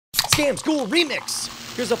Scam School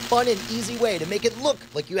Remix. Here's a fun and easy way to make it look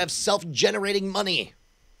like you have self-generating money.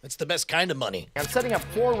 That's the best kind of money. I'm setting up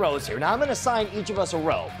 4 rows here. Now I'm gonna assign each of us a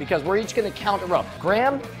row because we're each gonna count a row.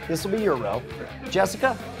 Graham, this will be your row.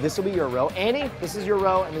 Jessica, this will be your row. Annie, this is your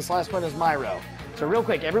row, and this last one is my row. So real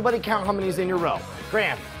quick, everybody count how many is in your row.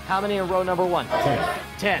 Graham, how many in row number 1? 10.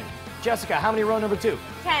 10. Jessica, how many in row number 2?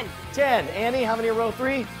 10. 10. Annie, how many in row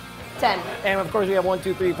 3? 10. And of course we have 1,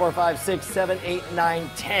 2, 3, 4, 5, 6, 7, 8, 9,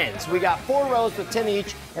 10. So we got 4 rows with 10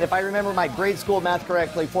 each. And if I remember my grade school math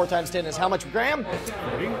correctly, 4 times 10 is how much, Graham?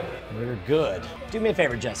 40. We're good. Do me a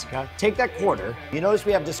favor, Jessica. Take that quarter. You notice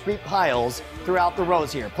we have discrete piles throughout the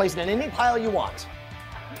rows here. Place it in any pile you want.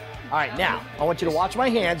 All right, now, I want you to watch my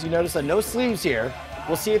hands. You notice no sleeves here.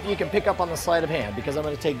 We'll see if you can pick up on the sleight of hand because I'm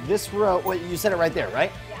gonna take this row. Wait, you said it right there,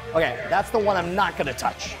 right? Okay, that's the one I'm not gonna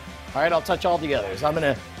touch. All right, I'll touch all the others. I'm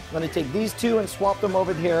gonna take these 2 and swap them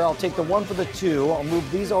over here. I'll take the 1 for the 2. I'll move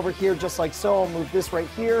these over here just like so. I'll move this right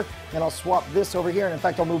here, and I'll swap this over here. And in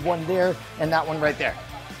fact, I'll move 1 there and that one right there.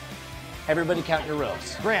 Everybody count your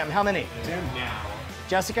rows. Graham, how many? 10 now.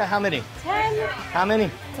 Jessica, how many? 10. How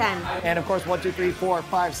many? 10. And of course, 1, 2, 3, 4,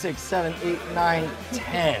 5, 6, 7, 8, 9,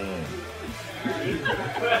 10.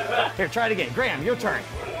 Here, try it again. Graham, your turn.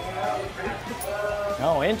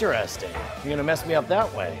 Oh, interesting. You're gonna mess me up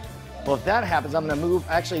that way. Well, if that happens, I'm gonna move.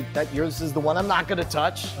 Actually, yours is the one I'm not gonna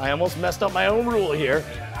touch. I almost messed up my own rule here.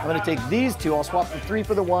 I'm gonna take these 2. I'll swap the 3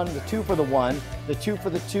 for the 1, the 2 for the 1, the 2 for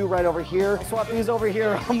the 2 right over here. I'll swap these over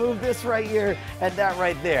here. I'll move this right here and that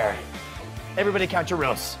right there. Everybody count your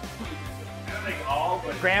rows.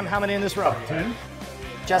 Graham, how many in this row? 10.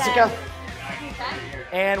 Jessica? 10.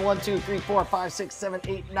 And 1, 2, 3, 4, 5, 6, 7,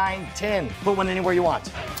 8, 9, 10. Put one anywhere you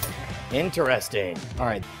want. Interesting. All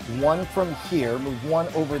right, 1 from here, move 1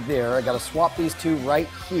 over there. I gotta swap these 2 right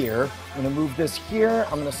here. I'm gonna move this here.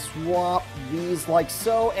 I'm gonna swap these like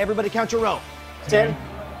so. Everybody count your row. 10.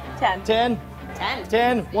 10. 10. 10.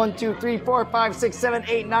 10. 1, 2, 3, 4, 5, 6, 7,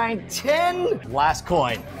 8, 9, 10. Last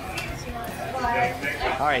coin.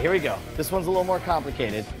 All right, here we go. This one's a little more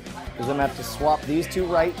complicated because I'm gonna have to swap these 2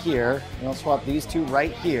 right here, and I'll swap these 2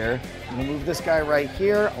 right here. I'm gonna move this guy right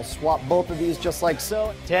here. I'll swap both of these just like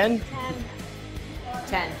so. 10.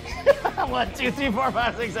 10. 1, 2, 3, 4,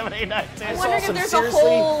 5, 6, 7, 8, 9, 10. I'm wondering if there's a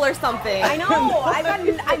hole or something. I know. I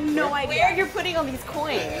have no idea where you're putting all these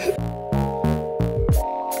coins.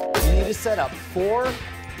 You need to set up 4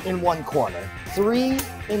 in one corner, 3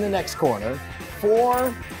 in the next corner,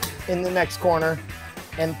 4 in the next corner,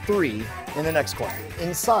 and 3 in the next corner.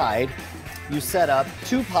 Inside, you set up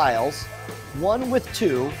 2 piles, 1 with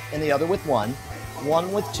 2 and the other with 1,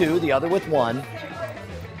 1 with 2, the other with 1,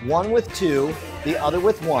 1 with 2, the other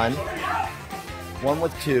with 1, 1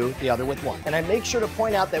 with 2, the other with 1. And I make sure to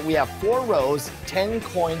point out that we have 4 rows, 10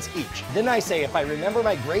 coins each. Then I say, if I remember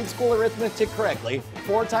my grade school arithmetic correctly,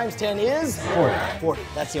 4 times 10 is? 40. 40.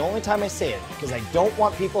 That's the only time I say it, because I don't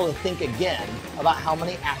want people to think again about how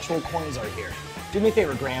many actual coins are here. Do me a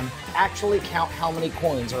favor, Graham. Actually count how many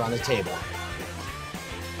coins are on the table.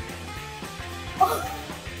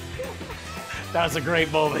 That was a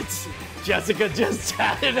great moment. Jessica just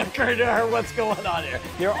had it occur to her what's going on here.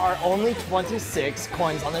 There are only 26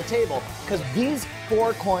 coins on the table because these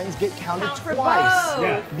 4 coins get counted twice.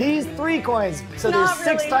 Yeah. These 3 coins. So there's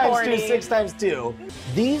 6 times 2, 6 times 2.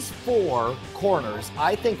 These 4 corners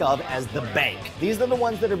I think of as the bank. These are the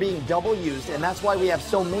ones that are being double used, and that's why we have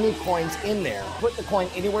so many coins in there. Put the coin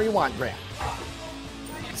anywhere you want, Graham.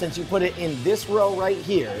 Since you put it in this row right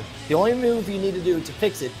here, the only move you need to do to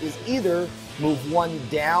fix it is either move 1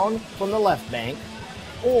 down from the left bank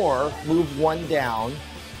or move 1 down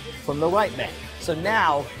from the right bank. So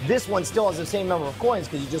now this one still has the same number of coins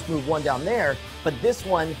because you just moved 1 down there, but this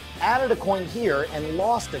one added a coin here and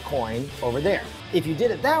lost a coin over there. If you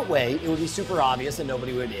did it that way, it would be super obvious and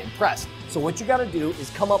nobody would be impressed. So what you gotta do is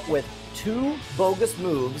come up with 2 bogus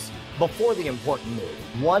moves before the important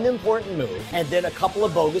move. 1 important move, and then a couple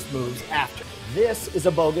of bogus moves after. This is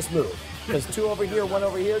a bogus move, because 2 over here, 1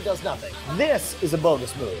 over here does nothing. This is a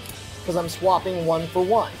bogus move, because I'm swapping 1 for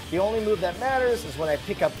 1. The only move that matters is when I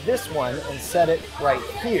pick up this one and set it right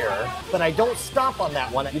here, but I don't stop on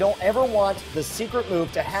that one. You don't ever want the secret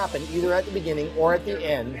move to happen either at the beginning or at the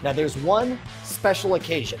end. Now there's one special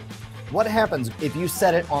occasion. What happens if you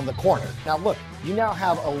set it on the corner? Now look, you now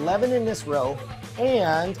have 11 in this row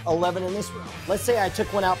and 11 in this row. Let's say I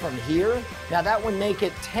took one out from here. Now that would make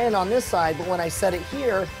it 10 on this side, but when I set it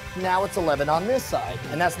here, now it's 11 on this side,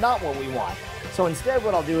 and that's not what we want. So instead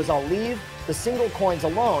what I'll do is I'll leave the single coins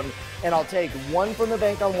alone, and I'll take one from the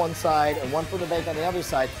bank on one side and one from the bank on the other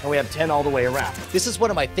side, and we have 10 all the way around. This is one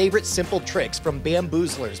of my favorite simple tricks from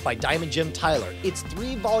Bamboozlers by Diamond Jim Tyler. It's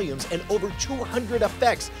 3 volumes and over 200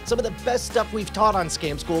 effects. Some of the best stuff we've taught on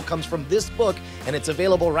Scam School comes from this book, and it's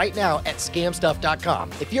available right now at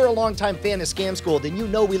scamstuff.com. If you're a longtime fan of Scam School, then you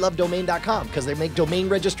know we love domain.com because they make domain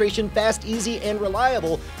registration fast, easy, and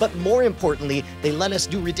reliable, but more importantly, they let us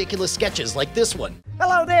do ridiculous sketches like this one.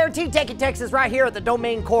 Hello there, T-Tech in Texas, right here at the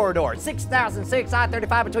Domain Corridor, 6006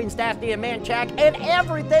 I-35 between Staffney and Manchac, and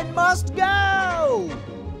everything must go!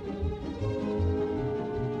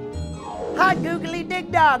 Hi, Googly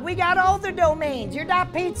Dig Dog. We got all the domains, your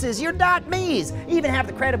 .pizzas, your .me's, even have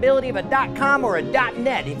the credibility of a .com or a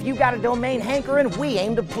 .net. If you got a domain hankering, we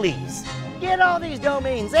aim to please. Get all these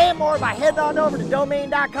domains and more by heading on over to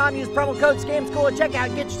domain.com. Use promo code SCAMSCHOOL at checkout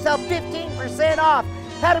and get yourself 15% off.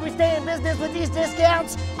 How do we stay in business with these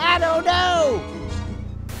discounts? I don't know.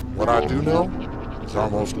 What I do know is our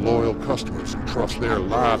most loyal customers who trust their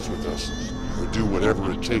lives with us will do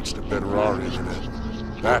whatever it takes to better our internet.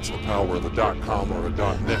 That's the power of a .com or a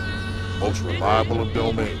 .net, most reliable of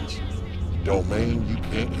domains. Domain you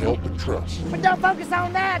can't help but trust. But don't focus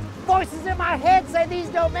on that. Voices in my head say these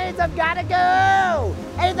domains have got to go.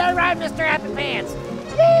 Ain't that right, Mr. Happy Pants?